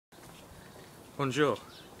Bonjour,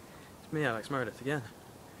 it's me, Alex Meredith again,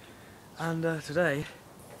 and today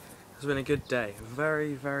has been a good day, a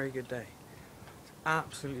very, very good day. It's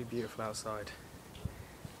absolutely beautiful outside.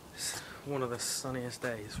 It's one of the sunniest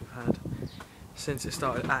days we've had since it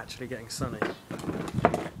started actually getting sunny,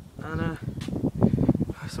 and I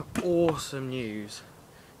have some awesome news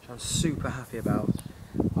which I'm super happy about.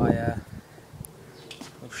 I'll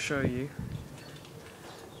show you.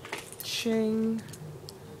 Ching!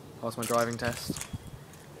 Passed my driving test.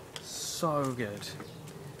 So good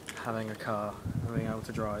having a car and being able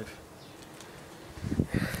to drive.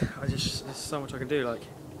 There's so much I can do. Like,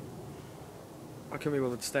 I couldn't be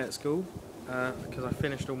bothered to stay at school because I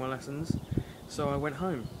finished all my lessons, so I went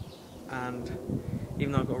home. And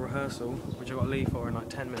even though I've got a rehearsal, which I've got to leave for in like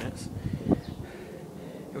 10 minutes,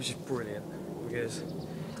 it was just brilliant because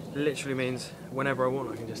it literally means whenever I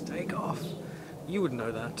want I can just take off. You would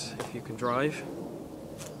know that if you can drive.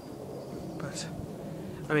 But,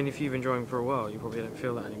 I mean, if you've been driving for a while, you probably don't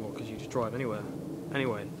feel that anymore because you just drive anywhere.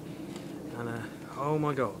 Anyway, and oh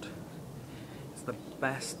my god, it's the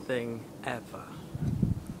best thing ever.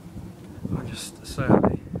 I'm just so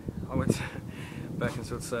happy. I went to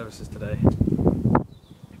Beaconsfield Services today.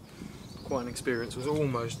 Quite an experience. It was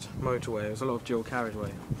almost motorway. It was a lot of dual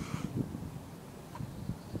carriageway.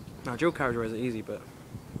 Now, dual carriageways are easy, but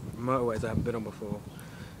motorways I haven't been on before.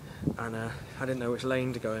 And I didn't know which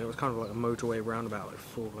lane to go in. It was kind of like a motorway roundabout, like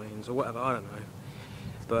 4 lanes or whatever, I don't know.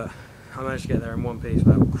 But I managed to get there in one piece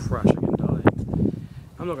without crashing and dying.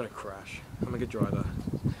 I'm not going to crash, I'm a good driver.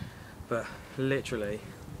 But literally,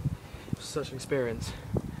 it was such an experience.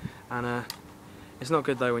 And it's not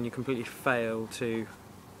good though when you completely fail to,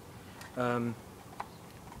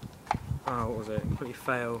 completely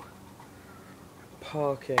fail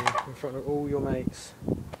parking in front of all your mates.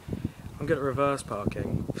 I'm good at reverse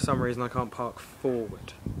parking. For some reason I can't park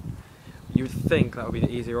forward. You would think that would be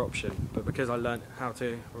the easier option, but because I learnt how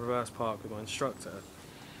to reverse park with my instructor,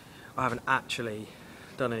 I haven't actually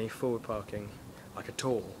done any forward parking, like at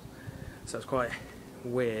all. So it's quite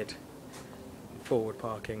weird forward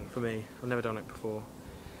parking for me. I've never done it before.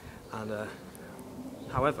 And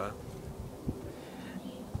however,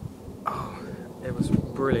 it was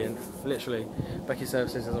brilliant. Literally, Becky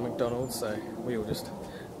Services is a McDonald's, so we all just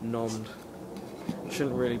nommed.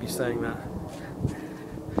 Shouldn't really be saying that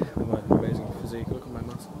with my amazing physique. Look at my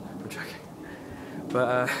muscle. I'm joking.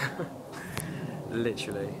 But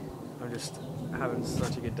literally, I'm just having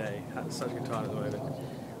such a good day, having such a good time at the moment.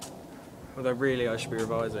 Although really I should be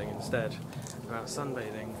revising instead. I'm out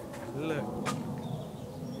sunbathing. Look,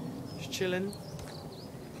 just chilling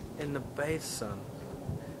in the bathe sun.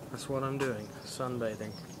 That's what I'm doing,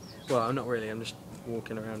 sunbathing. Well, I'm not really, I'm just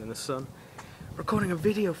walking around in the sun, recording a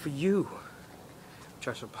video for you, which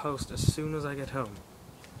I shall post as soon as I get home,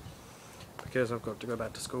 because I've got to go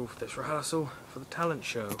back to school for this rehearsal for the talent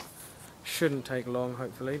show. Shouldn't take long,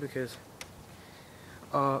 hopefully, because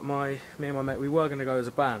me and my mate, we were going to go as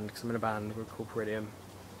a band, because I'm in a band, we're called Peridium.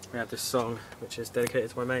 We had this song, which is dedicated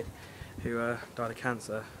to my mate, who died of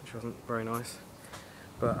cancer, which wasn't very nice,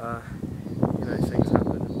 but you know, things happen.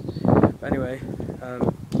 But anyway,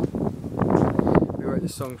 we wrote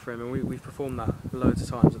this song for him, and we've performed that loads of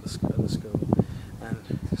times at the school, and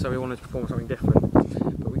so we wanted to perform something different,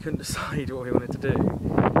 but we couldn't decide what we wanted to do,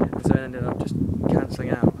 and so it ended up just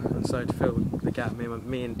cancelling out. And so to fill the gap,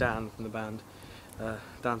 me and Dan from the band,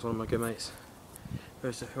 Dan's one of my good mates, who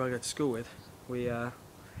I go to school with, we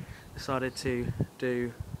decided to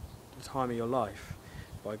do The Time of Your Life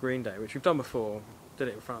by Green Day, which we've done before. Did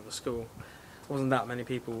it in front of the school. There wasn't that many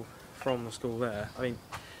people from the school there. I mean,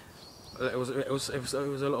 it was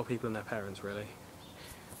a lot of people and their parents, really.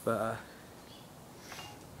 But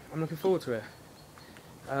I'm looking forward to it.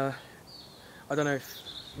 I don't know if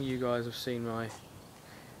you guys have seen my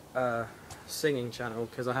singing channel,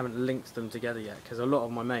 because I haven't linked them together yet, because a lot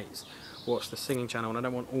of my mates watch the singing channel, and I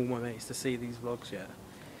don't want all my mates to see these vlogs yet,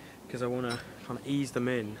 because I want to kind of ease them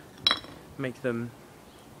in, make them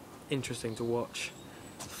interesting to watch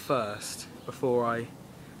first before I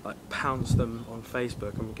like pounce them on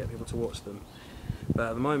Facebook and get people to watch them. But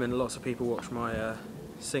at the moment lots of people watch my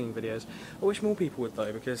singing videos. I wish more people would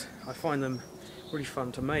though, because I find them really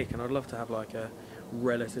fun to make, and I'd love to have like a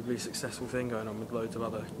relatively successful thing going on with loads of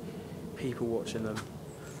other people watching them,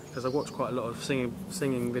 because I watch quite a lot of singing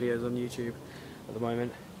videos on YouTube at the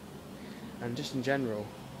moment, and just in general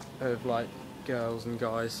of like girls and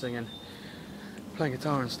guys singing, playing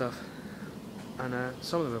guitar and stuff, and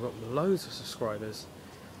some of them have got loads of subscribers.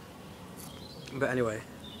 But anyway,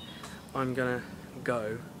 I'm gonna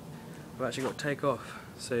go. I've actually got to take off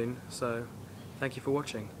soon, so thank you for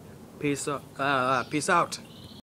watching. Peace out.